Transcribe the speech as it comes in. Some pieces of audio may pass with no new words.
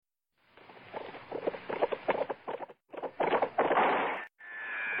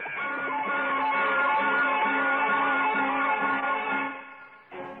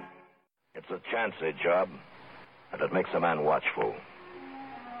chancy job, and it makes a man watchful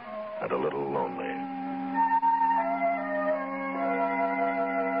and a little lonely.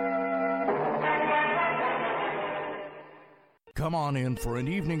 Come on in for an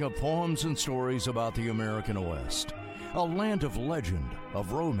evening of poems and stories about the American West. A land of legend,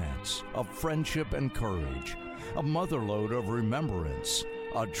 of romance, of friendship and courage. A motherlode of remembrance.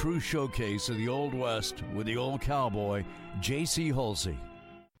 A true showcase of the Old West with the old cowboy, J.C. Hulsey.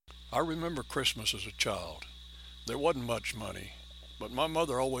 I remember Christmas as a child. There wasn't much money, but my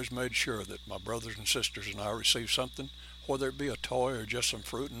mother always made sure that my brothers and sisters and I received something, whether it be a toy or just some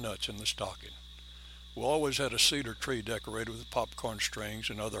fruit and nuts in the stocking. We always had a cedar tree decorated with popcorn strings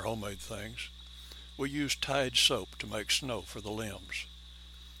and other homemade things. We used Tide soap to make snow for the limbs.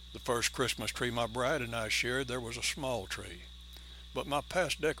 The first Christmas tree my bride and I shared, there was a small tree. But my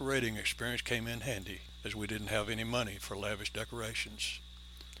past decorating experience came in handy, as we didn't have any money for lavish decorations.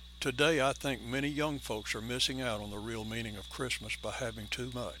 Today, I think many young folks are missing out on the real meaning of Christmas by having too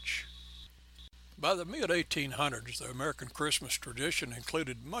much. By the mid-1800s, the American Christmas tradition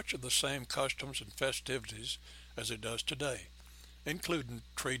included much of the same customs and festivities as it does today, including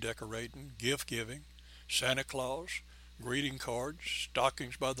tree decorating, gift-giving, Santa Claus, greeting cards,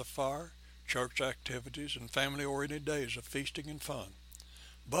 stockings by the fire, church activities, and family-oriented days of feasting and fun.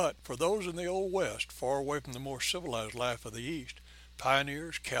 But for those in the Old West, far away from the more civilized life of the East,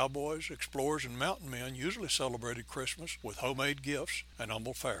 pioneers, cowboys, explorers, and mountain men usually celebrated Christmas with homemade gifts and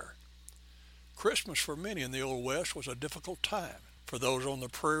humble fare. Christmas for many in the Old West was a difficult time. For those on the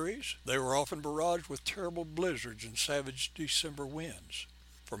prairies, they were often barraged with terrible blizzards and savage December winds.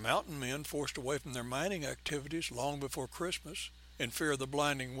 For mountain men forced away from their mining activities long before Christmas, in fear of the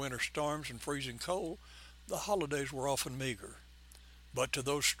blinding winter storms and freezing cold, the holidays were often meager. But to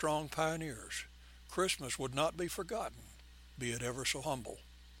those strong pioneers, Christmas would not be forgotten, be it ever so humble.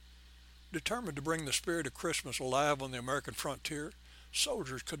 Determined to bring the spirit of Christmas alive on the American frontier,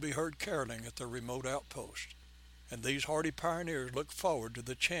 soldiers could be heard caroling at their remote outposts. And these hardy pioneers looked forward to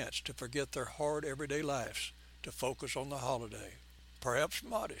the chance to forget their hard everyday lives, to focus on the holiday. Perhaps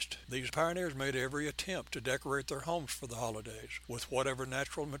modest, these pioneers made every attempt to decorate their homes for the holidays with whatever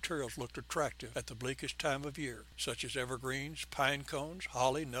natural materials looked attractive at the bleakest time of year, such as evergreens, pine cones,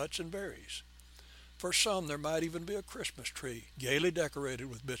 holly, nuts, and berries. For some, there might even be a Christmas tree, gaily decorated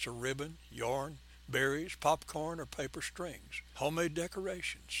with bits of ribbon, yarn, berries, popcorn, or paper strings. Homemade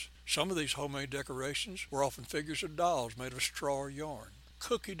decorations. Some of these homemade decorations were often figures of dolls made of straw or yarn.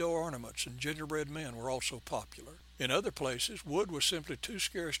 Cookie dough ornaments and gingerbread men were also popular. In other places, wood was simply too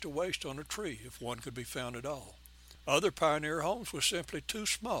scarce to waste on a tree if one could be found at all. Other pioneer homes were simply too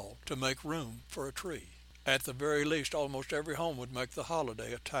small to make room for a tree. At the very least, almost every home would make the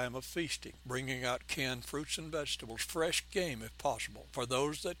holiday a time of feasting, bringing out canned fruits and vegetables, fresh game if possible, for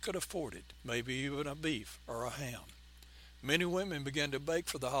those that could afford it, maybe even a beef or a ham. Many women began to bake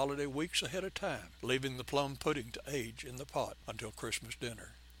for the holiday weeks ahead of time, leaving the plum pudding to age in the pot until Christmas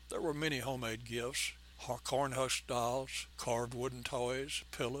dinner. There were many homemade gifts: corn husk dolls, carved wooden toys,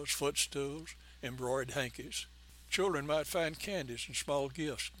 pillows, footstools, embroidered hankies. Children might find candies and small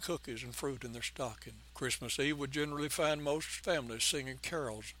gifts, cookies and fruit in their stocking. Christmas Eve would generally find most families singing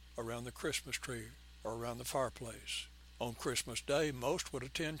carols around the Christmas tree or around the fireplace. On Christmas Day, most would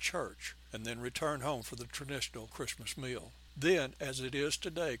attend church and then return home for the traditional Christmas meal. Then, as it is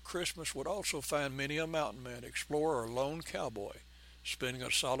today, Christmas would also find many a mountain man, explorer, or lone cowboy spending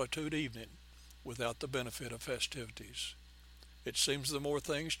a solitude evening without the benefit of festivities. It seems the more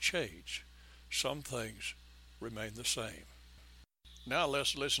things change, some things remain the same. Now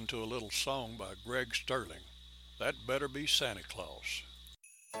let's listen to a little song by Greg Sterling, That Better Be Santa Claus.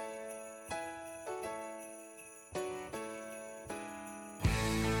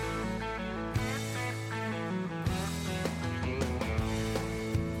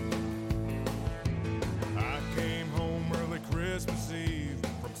 I came home early Christmas Eve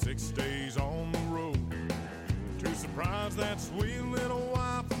from 6 days on the road to surprise that sweet little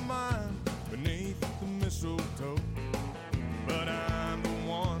wife of mine beneath the mistletoe. But I'm the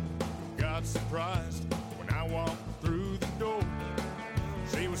one who got surprised when I walked through the door.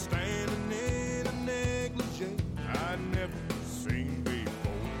 She was standing in a negligee I'd never seen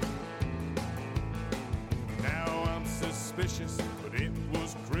before. Now I'm suspicious, but it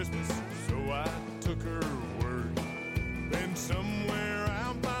was Christmas, so I took her word. Then somewhere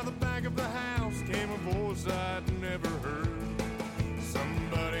out by the back of the house came a voice I'd never heard.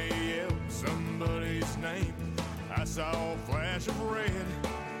 Somebody yelled somebody's name. I saw a flash of red,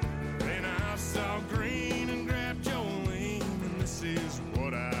 then I saw green and grabbed Jolene, and this is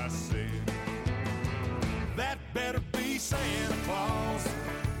what I said. That better be Santa Claus,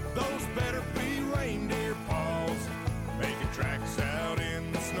 those better be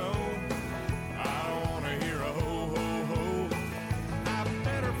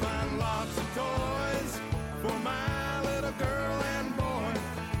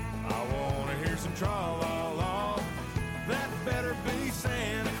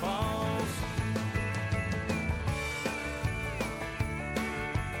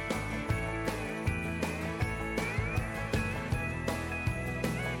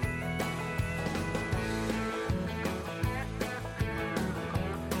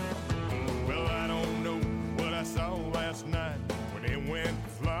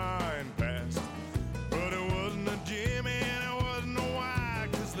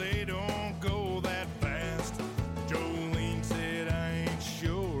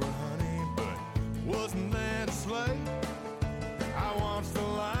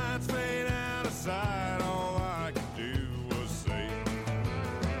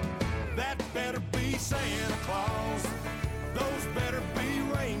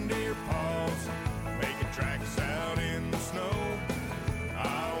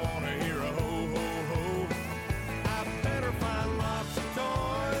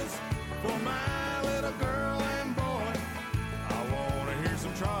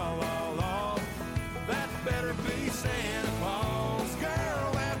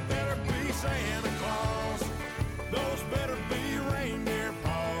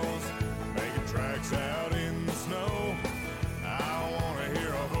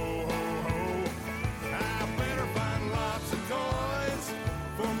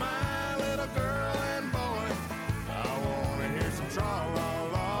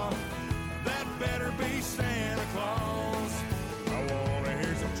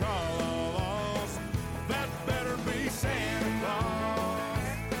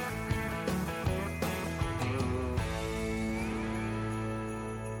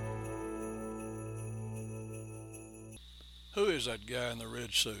Who is that guy in the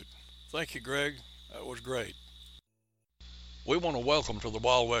red suit? Thank you, Greg. That was great. We want to welcome to the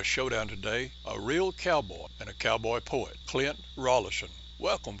Wild West Showdown today a real cowboy and a cowboy poet, Clint Rawlison.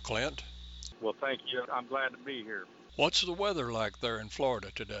 Welcome, Clint. Well, thank you. I'm glad to be here. What's the weather like there in Florida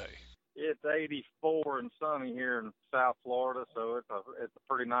today? It's 84 and sunny here in South Florida, so it's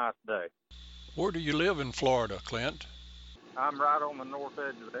a pretty nice day. Where do you live in Florida, Clint? I'm right on the north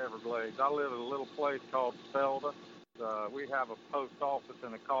edge of the Everglades. I live in a little place called Felda. We have a post office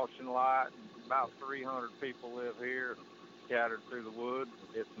and a caution light. About 300 people live here, scattered through the woods.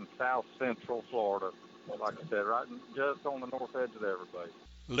 It's in south central Florida, like I said, right just on the north edge of the Everglades.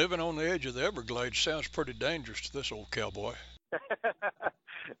 Living on the edge of the Everglades sounds pretty dangerous to this old cowboy.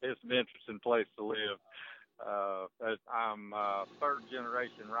 It's an interesting place to live. I'm third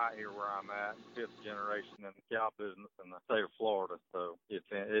generation right here where I'm at, fifth generation in the cow business in the state of Florida, so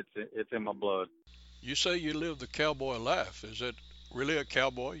it's in my blood. You say you live the cowboy life. Is it really a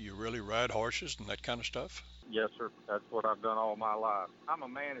cowboy? You really ride horses and that kind of stuff? Yes, sir. That's what I've done all my life. I'm a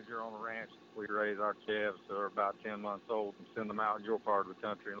manager on a ranch. We raise our calves that are about 10 months old and send them out in your part of the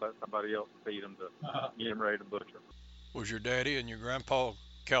country and let somebody else feed them to get them ready to butcher. Was your daddy and your grandpa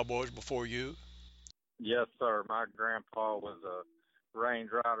cowboys before you? Yes, sir. My grandpa was a range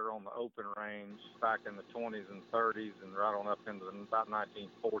rider on the open range back in the 20s and 30s and right on up into about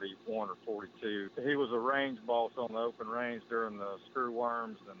 1941 or 42. He was a range boss on the open range during the screw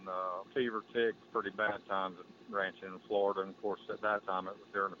worms and fever ticks, pretty bad times ranching in Florida. And, of course, at that time it was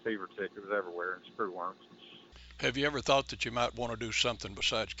during the fever tick. It was everywhere in screw worms. Have you ever thought that you might want to do something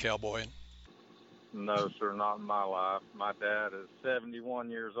besides cowboying? No, sir, not in my life. My dad is 71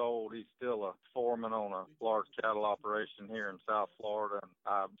 years old. He's still a foreman on a large cattle operation here in South Florida. And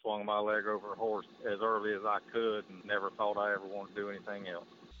I swung my leg over a horse as early as I could and never thought I ever wanted to do anything else.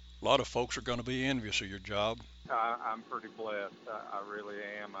 A lot of folks are going to be envious of your job. I'm pretty blessed. I really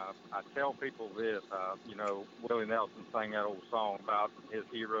am. I tell people this, Willie Nelson sang that old song about his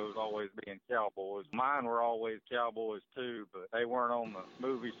heroes always being cowboys. Mine were always cowboys too, but they weren't on the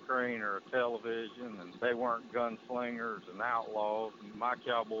movie screen or television, and they weren't gunslingers and outlaws. My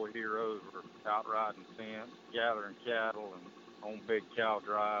cowboy heroes were out riding fence, gathering cattle, and on big cow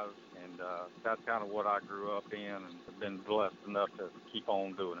drives, and that's kind of what I grew up in and have been blessed enough to keep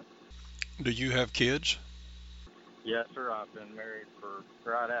on doing it. Do you have kids? Yes, sir. I've been married for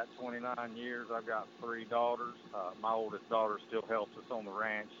right at 29 years. I've got 3 daughters. My oldest daughter still helps us on the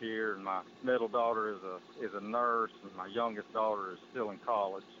ranch here, and my middle daughter is a nurse, and my youngest daughter is still in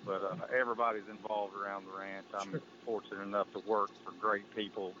college. But everybody's involved around the ranch. I'm fortunate enough to work for great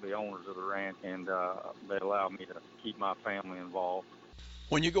people, the owners of the ranch, and they allow me to keep my family involved.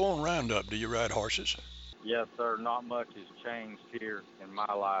 When you go on roundup, do you ride horses? Yes, sir. Not much has changed here in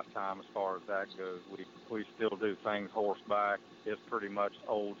my lifetime as far as that goes. We still do things horseback. It's pretty much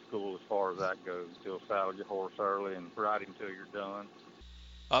old school as far as that goes. Still saddle your horse early and ride him till you're done.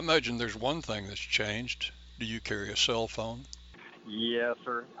 I imagine there's one thing that's changed. Do you carry a cell phone? Yes,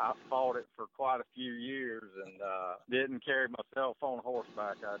 sir. I fought it for quite a few years and didn't carry my cell phone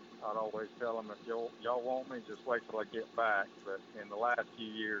horseback. I'd always tell them, if y'all want me, just wait till I get back. But in the last few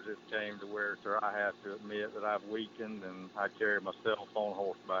years, it came to where, sir, I have to admit that I've weakened and I carry my cell phone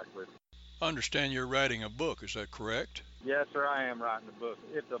horseback with me. I understand you're writing a book. Is that correct? Yes, sir. I am writing a book.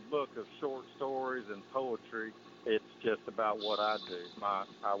 It's a book of short stories and poetry. It's just about what I do.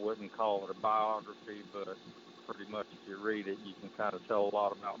 I wouldn't call it a biography, but pretty much if you read it, you can kind of tell a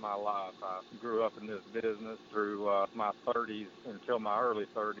lot about my life. I grew up in this business through my 30s until my early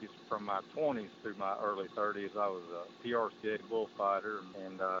 30s. From my 20s through my early 30s, I was a PRCA bullfighter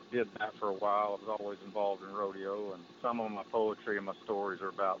and did that for a while. I was always involved in rodeo, and some of my poetry and my stories are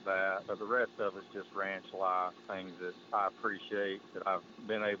about that. But the rest of it's just ranch life, things that I appreciate, that I've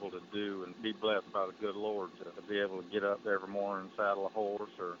been able to do and be blessed by the good Lord to be able to get up every morning and saddle a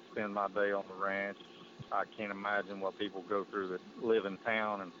horse or spend my day on the ranch. I can't imagine what people go through that live in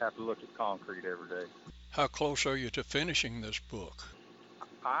town and have to look at concrete every day. How close are you to finishing this book?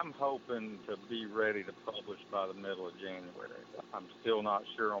 I'm hoping to be ready to publish by the middle of January. I'm still not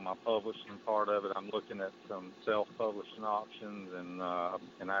sure on my publishing part of it. I'm looking at some self-publishing options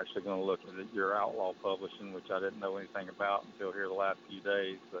and actually going to look at your outlaw publishing, which I didn't know anything about until here the last few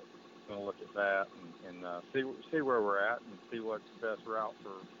days. But going to look at that and see where we're at and see what's the best route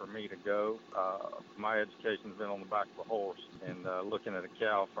for me to go. My education's been on the back of a horse and looking at a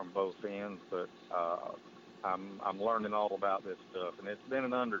cow from both ends, but I'm learning all about this stuff, and it's been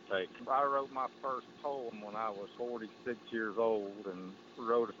an undertaking. I wrote my first poem when I was 46 years old and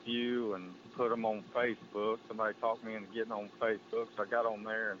wrote a few and put them on Facebook. Somebody talked me into getting on Facebook, so I got on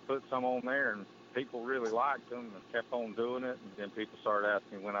there and put some on there, and people really liked them and kept on doing it. And then people started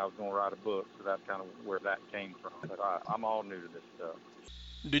asking me when I was going to write a book. So that's kind of where that came from. But I'm all new to this stuff.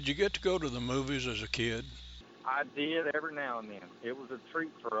 Did you get to go to the movies as a kid? I did every now and then. It was a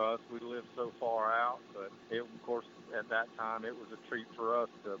treat for us. We lived so far out, but of course, at that time, it was a treat for us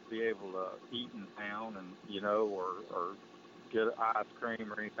to be able to eat in town and, or get ice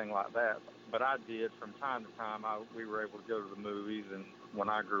cream or anything like that. But I did from time to time. We were able to go to the movies, and when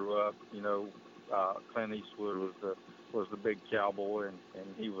I grew up, Clint Eastwood was the big cowboy, and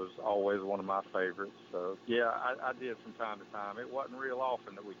he was always one of my favorites. So yeah, I did from time to time. It wasn't real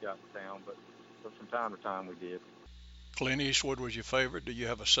often that we got to town, but from time to time we did. Clint Eastwood was your favorite. Do you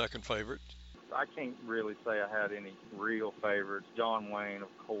have a second favorite? I can't really say I had any real favorites. John Wayne,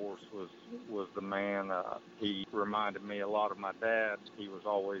 of course, was the man. He reminded me a lot of my dad. He was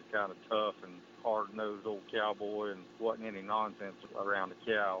always kind of tough and hard-nosed old cowboy, and wasn't any nonsense around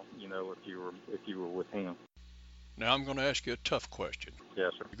the cow, if you were with him. Now I'm going to ask you a tough question.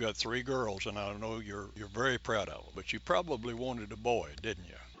 Yes, sir. You got 3 girls, and I know you're very proud of them, but you probably wanted a boy, didn't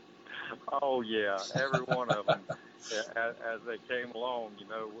you? Oh yeah, every one of them. As they came along,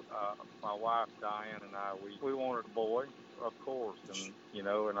 my wife Diane and I, we wanted a boy, of course, and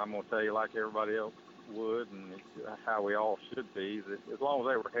and I'm gonna tell you like everybody else would, and it's how we all should be. That as long as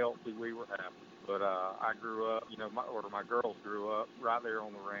they were healthy, we were happy. But I grew up, my girls grew up right there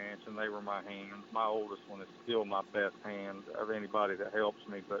on the ranch, and they were my hands. My oldest one is still my best hand of anybody that helps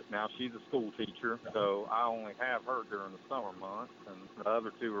me, but now she's a school teacher, so I only have her during the summer months, and the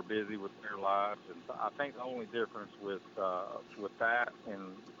other 2 are busy with their lives. And I think the only difference with that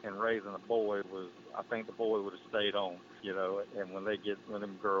and raising a boy was I think the boy would have stayed on, and when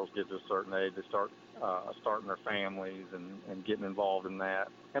them girls get to a certain age, they start starting their families and getting involved in that,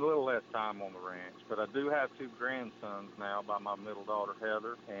 and a little less time on the ranch. But I do have 2 grandsons now by my middle daughter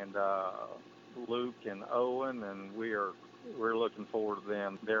Heather, and Luke and Owen, and we're looking forward to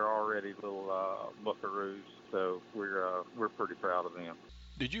them. They're already little buckaroos, so we're pretty proud of them.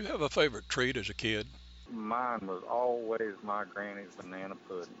 Did you have a favorite treat as a kid? Mine was always my granny's banana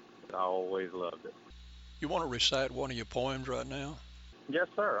pudding. I always loved it. You want to recite one of your poems right now? Yes,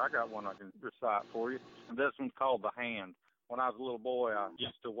 sir. I got one I can recite for you. This one's called The Hand. When I was a little boy, I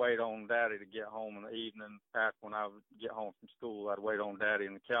used to wait on Daddy to get home in the evening. Back when I would get home from school, I'd wait on Daddy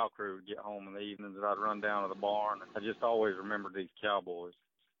and the cow crew to get home in the evenings, and I'd run down to the barn. I just always remembered these cowboys.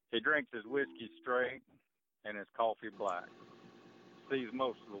 He drinks his whiskey straight and his coffee black. Sees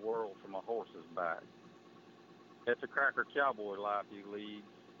most of the world from a horse's back. It's a cracker cowboy life he leads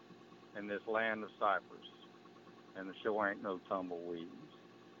in this land of cypress, and the show ain't no tumbleweeds.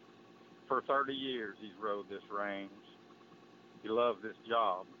 For 30 years he's rode this range. He loves this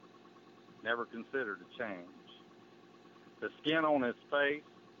job, never considered a change. The skin on his face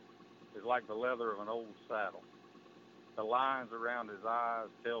is like the leather of an old saddle. The lines around his eyes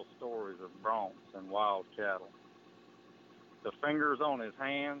tell stories of broncs and wild cattle. The fingers on his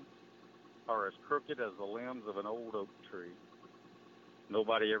hands are as crooked as the limbs of an old oak tree.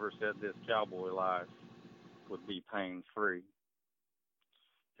 Nobody ever said this cowboy life would be pain-free.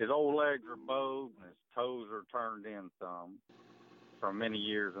 His old legs are bowed and his toes are turned in some from many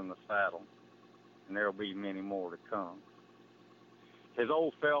years in the saddle, and there'll be many more to come. His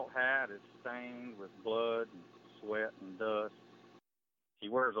old felt hat is stained with blood and sweat and dust. He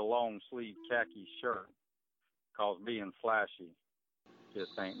wears a long-sleeved khaki shirt, 'cause being flashy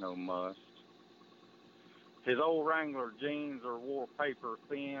just ain't no must. His old Wrangler jeans are wore paper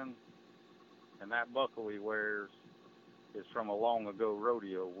thin, and that buckle he wears is from a long-ago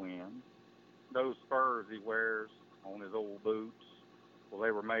rodeo win. Those spurs he wears on his old boots, well,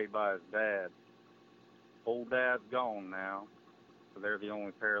 they were made by his dad. Old Dad's gone now, so they're the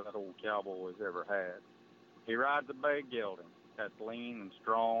only pair that old cowboy's ever had. He rides a bay gelding that's lean and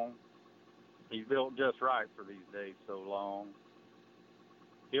strong. He's built just right for these days so long.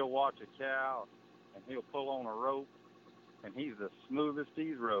 He'll watch a cow, and he'll pull on a rope, and he's the smoothest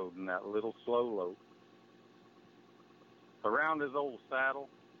he's rode in that little slow lope. Around his old saddle,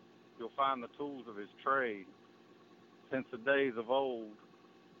 you'll find the tools of his trade. Since the days of old,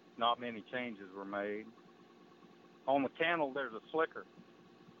 not many changes were made. On the cantle, there's a slicker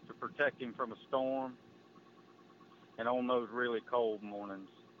to protect him from a storm, and on those really cold mornings,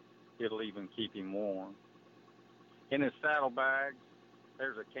 it'll even keep him warm. In his saddlebags,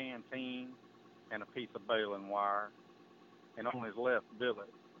 there's a canteen and a piece of baling wire, and on his left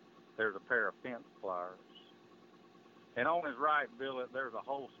billet, there's a pair of fence pliers. And on his right billet, there's a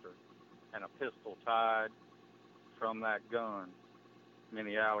holster and a pistol tied. From that gun,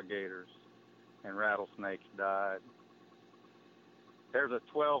 many alligators and rattlesnakes died. There's a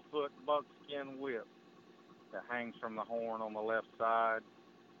 12-foot buckskin whip that hangs from the horn on the left side.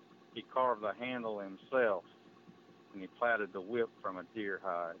 He carved the handle himself, and he plaited the whip from a deer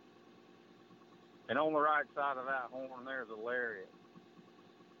hide. And on the right side of that horn, there's a lariat,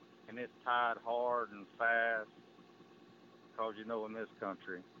 and it's tied hard and fast, because you know in this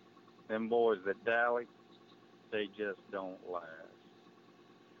country, them boys that dally, they just don't last.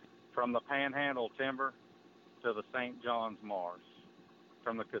 From the Panhandle Timber to the St. John's Marsh,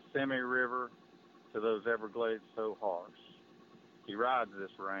 from the Kissimmee River to those Everglades so harsh, he rides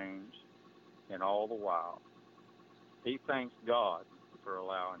this range, and all the while, he thanks God for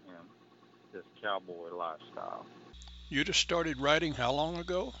allowing him this cowboy lifestyle. You just started writing how long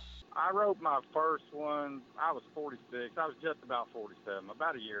ago? I wrote my first one, I was 46. I was just about 47,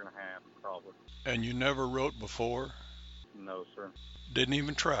 about a year and a half, probably. And you never wrote before? No, sir. Didn't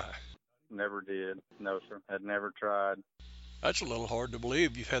even try? Never did. No, sir. Had never tried. That's a little hard to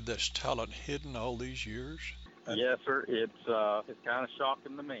believe. You've had this talent hidden all these years. Yes, sir. It's kind of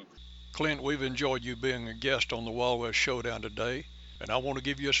shocking to me. Clint, we've enjoyed you being a guest on the Wild West Showdown today, and I want to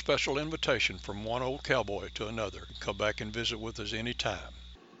give you a special invitation from one old cowboy to another. Come back and visit with us anytime.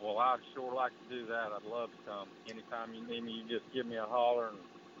 Well, I'd sure like to do that. I'd love to come. Anytime you need me, you just give me a holler, and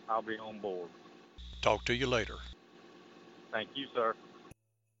I'll be on board. Talk to you later. Thank you, sir.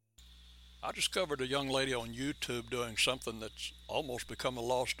 I discovered a young lady on YouTube doing something that's almost become a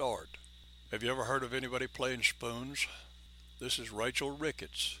lost art. Have you ever heard of anybody playing spoons? This is Rachel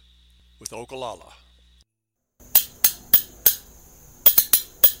Ricketts with Okalala.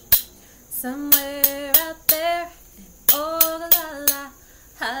 Somewhere out there in Okalala,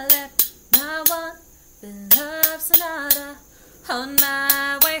 I left my one beloved sonata. On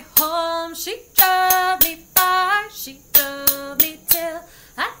my way home, she drove me far, she drove me till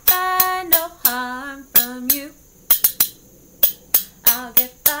I find no harm from you. I'll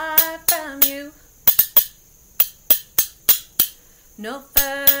get far from you. No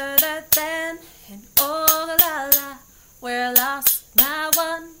further than in Okalala, where I lost my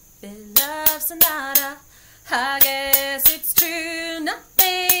one beloved sonata. I guess it's true,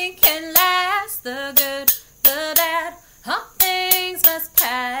 nothing can last. The good, the bad, all things must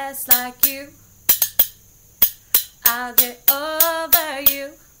pass like you. I'll get over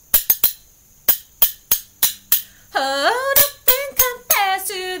you. Oh, nothing compares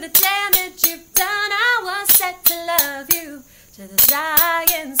to the damage you've done. I was set to love you to the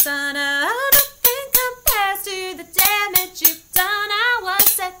dying sun. Oh, nothing compares to the damage you've done. I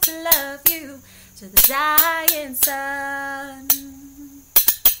was set to love you to the dying sun.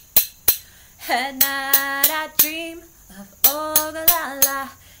 At night I dream of Okalala,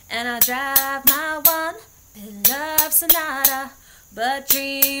 and I drive my one beloved sonata. But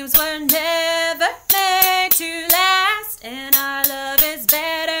dreams were never made to last, and our love is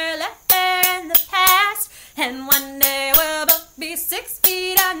better left there in the past. And one day we'll both be 6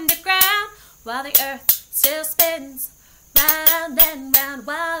 feet underground, while the earth still spins round and round,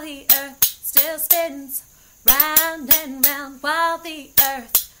 while the earth still spins round and round, while the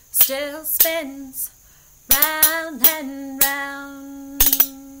earth still spins round and round.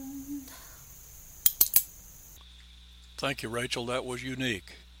 Thank you, Rachel. That was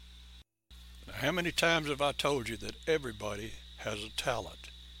unique. Now, how many times have I told you that everybody has a talent?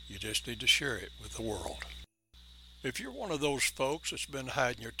 You just need to share it with the world. If you're one of those folks that's been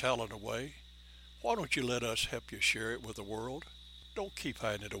hiding your talent away, why don't you let us help you share it with the world? Don't keep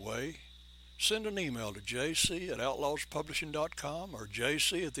hiding it away. Send an email to jc@outlawspublishing.com or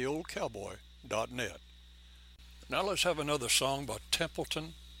jc@theoldcowboy.net. Now let's have another song by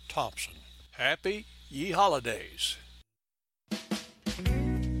Templeton Thompson. Happy Ye Holidays.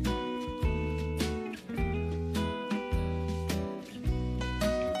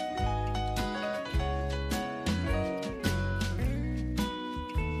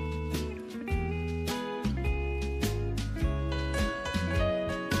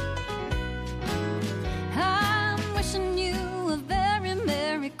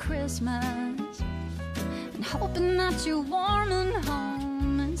 Christmas, and hoping that you're warm and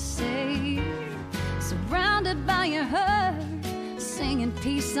home and safe, surrounded by your herd, singing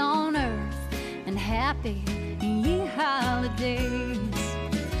peace on earth and happy ye holidays.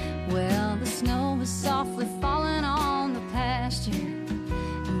 Well, the snow is softly falling on the pasture,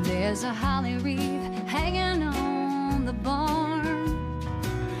 and there's a holly wreath hanging on the barn.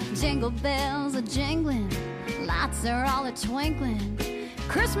 Jingle bells are jingling, lights are all a twinkling.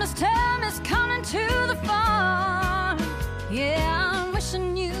 Christmas time is coming to the farm. Yeah, I'm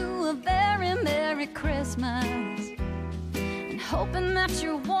wishing you a very Merry Christmas, and hoping that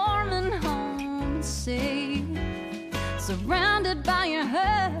you're warm and home and safe, surrounded by your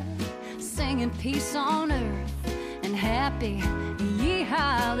herd, singing peace on earth and happy ye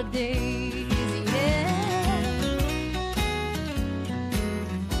holidays, yeah.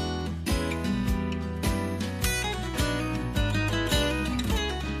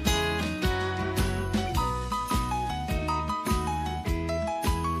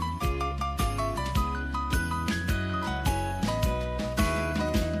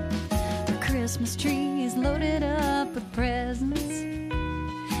 Christmas tree is loaded up with presents,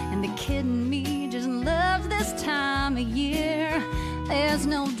 and the kid in me just loves this time of year. There's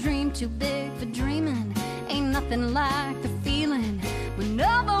no dream too big for dreaming, ain't nothing like the feeling when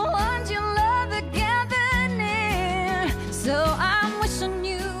all the ones you love are gathered near. So I'm wishing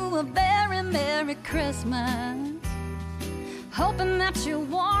you a very Merry Christmas, hoping that you're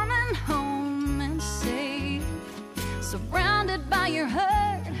warm and home and safe, surrounded by your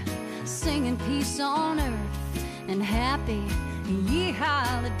herd, singing peace on earth and happy ye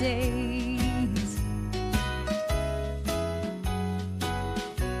holidays.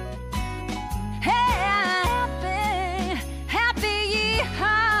 Happy, happy ye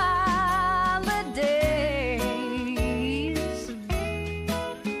holidays.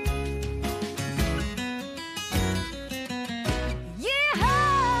 Yeehaw!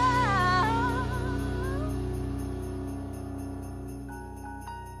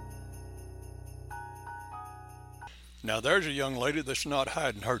 Now there's a young lady that's not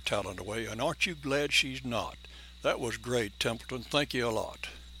hiding her talent away, and aren't you glad she's not? That was great, Templeton. Thank you a lot.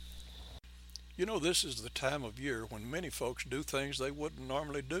 You know, this is the time of year when many folks do things they wouldn't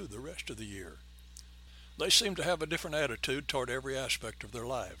normally do the rest of the year. They seem to have a different attitude toward every aspect of their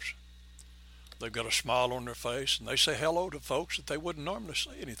lives. They've got a smile on their face, and they say hello to folks that they wouldn't normally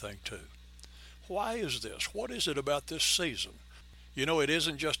say anything to. Why is this? What is it about this season? You know, it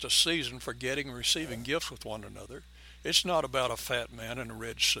isn't just a season for getting and receiving gifts with one another. It's not about a fat man in a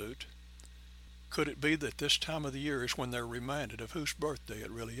red suit. Could it be that this time of the year is when they're reminded of whose birthday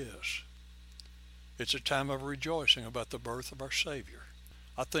it really is? It's a time of rejoicing about the birth of our Savior.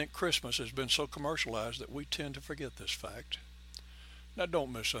 I think Christmas has been so commercialized that we tend to forget this fact. Now,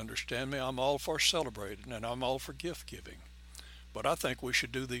 don't misunderstand me. I'm all for celebrating and I'm all for gift giving. But I think we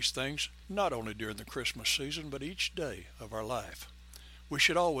should do these things not only during the Christmas season, but each day of our life. We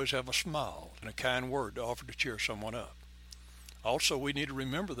should always have a smile and a kind word to offer to cheer someone up. Also, we need to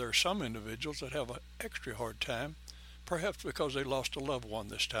remember there are some individuals that have an extra hard time, perhaps because they lost a loved one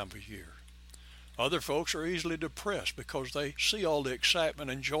this time of year. Other folks are easily depressed because they see all the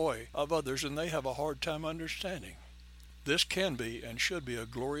excitement and joy of others and they have a hard time understanding. This can be and should be a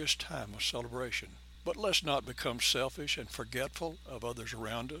glorious time of celebration. But let's not become selfish and forgetful of others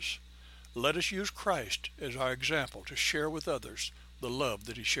around us. Let us use Christ as our example to share with others the love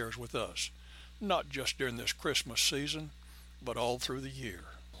that he shares with us, not just during this Christmas season, but all through the year.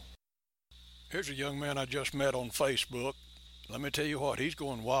 Here's a young man I just met on Facebook. Let me tell you what, he's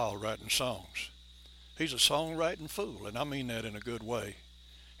going wild writing songs. He's a songwriting fool, and I mean that in a good way.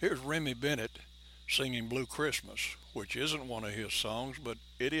 Here's Remy Bennett singing Blue Christmas, which isn't one of his songs, but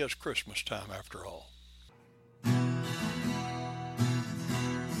it is Christmas time after all.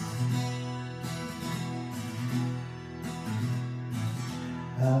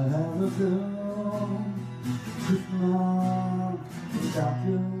 I'll have a good Christmas without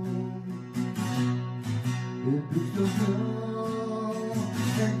you. It'd be so good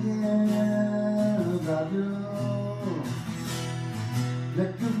thinking about you.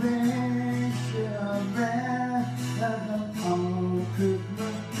 Decoration red as on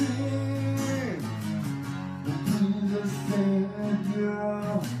Christmas tree. The Jesus said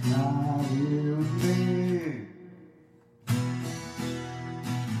you're not here with me.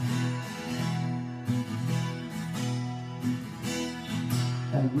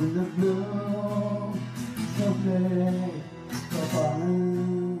 And when the blue someday are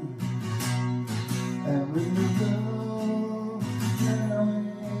falling, and when the blue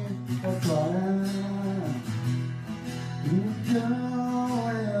are falling, you go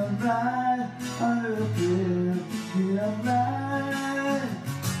and ride under the bridge, you're right,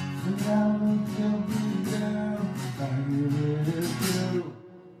 and I will still be there, like you really do.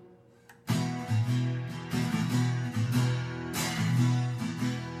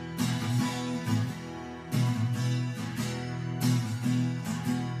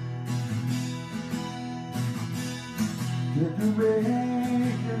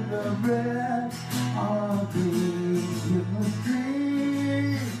 Decorations of red on the Christmas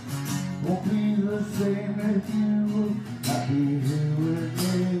tree won't be the same if you will not be here with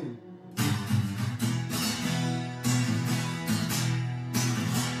me.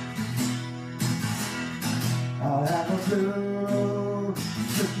 I'll have a blue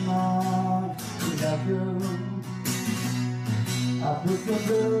top of the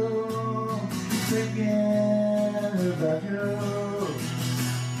blue, thinking about you.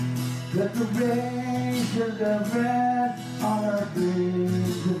 Decorations of red on our big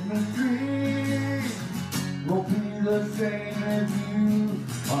Christmas tree won't be the same as you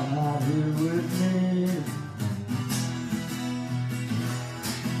are not here with me.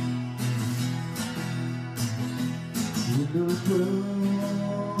 Windows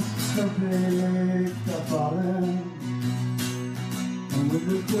closed, the flakes are falling. And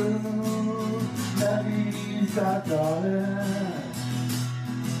windows closed, that means our darling.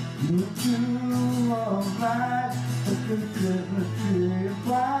 You two are right, it's the Christmas tree of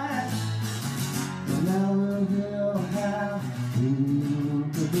white. And now we'll have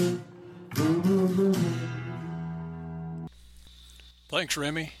Thanks,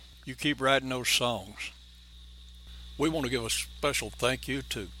 Remy. You keep writing those songs. We want to give a special thank you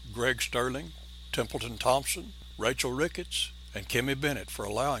to Greg Sterling, Templeton Thompson, Rachel Ricketts, and Kimmy Bennett for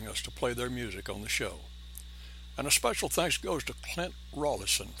allowing us to play their music on the show. And a special thanks goes to Clint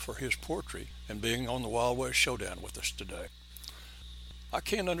Rawlison for his poetry and being on the Wild West Showdown with us today. I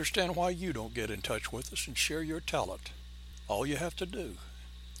can't understand why you don't get in touch with us and share your talent. All you have to do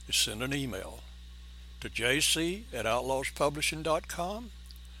is send an email to jc@outlawspublishing.com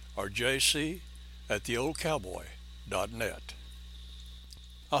or jc@theoldcowboy.net.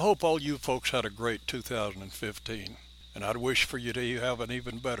 I hope all you folks had a great 2015, and I'd wish for you to have an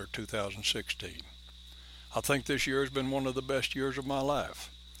even better 2016. I think this year has been one of the best years of my life.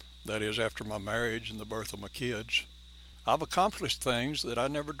 That is, after my marriage and the birth of my kids. I've accomplished things that I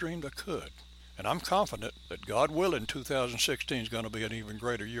never dreamed I could, and I'm confident that, God willing, 2016 is going to be an even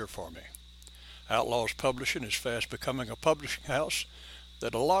greater year for me. Outlaws Publishing is fast becoming a publishing house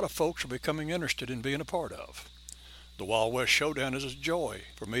that a lot of folks are becoming interested in being a part of. The Wild West Showdown is a joy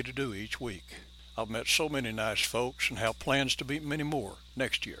for me to do each week. I've met so many nice folks and have plans to meet many more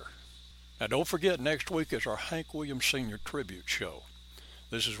next year. Now don't forget, next week is our Hank Williams Sr. Tribute Show.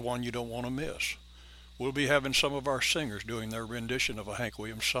 This is one you don't want to miss. We'll be having some of our singers doing their rendition of a Hank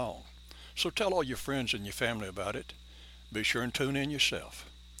Williams song. So tell all your friends and your family about it. Be sure and tune in yourself.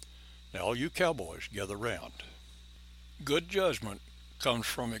 Now all you cowboys, gather round. Good judgment comes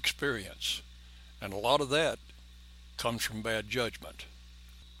from experience, and a lot of that comes from bad judgment.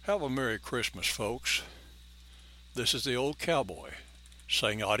 Have a Merry Christmas, folks. This is the Old Cowboy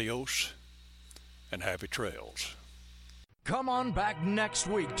saying adios and happy trails. Come on back next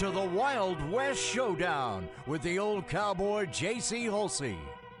week to the Wild West Showdown with the Old Cowboy J.C. Hulsey.